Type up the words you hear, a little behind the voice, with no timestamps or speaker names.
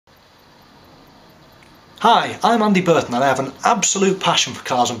Hi, I'm Andy Burton and I have an absolute passion for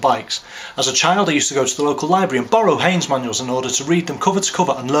cars and bikes. As a child I used to go to the local library and borrow Haynes manuals in order to read them cover to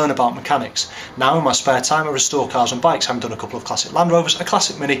cover and learn about mechanics. Now in my spare time I restore cars and bikes, having done a couple of classic Land Rovers, a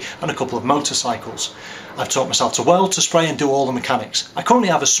classic Mini and a couple of motorcycles. I've taught myself to weld, to spray and do all the mechanics. I currently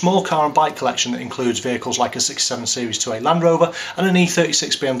have a small car and bike collection that includes vehicles like a 67 Series 2A Land Rover and an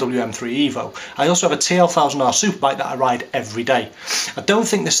E36 BMW M3 Evo. I also have a TL1000R superbike that I ride every day. I don't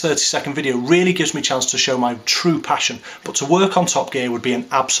think this 30-second video really gives me a chance to show my true passion, but to work on Top Gear would be an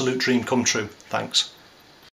absolute dream come true. Thanks.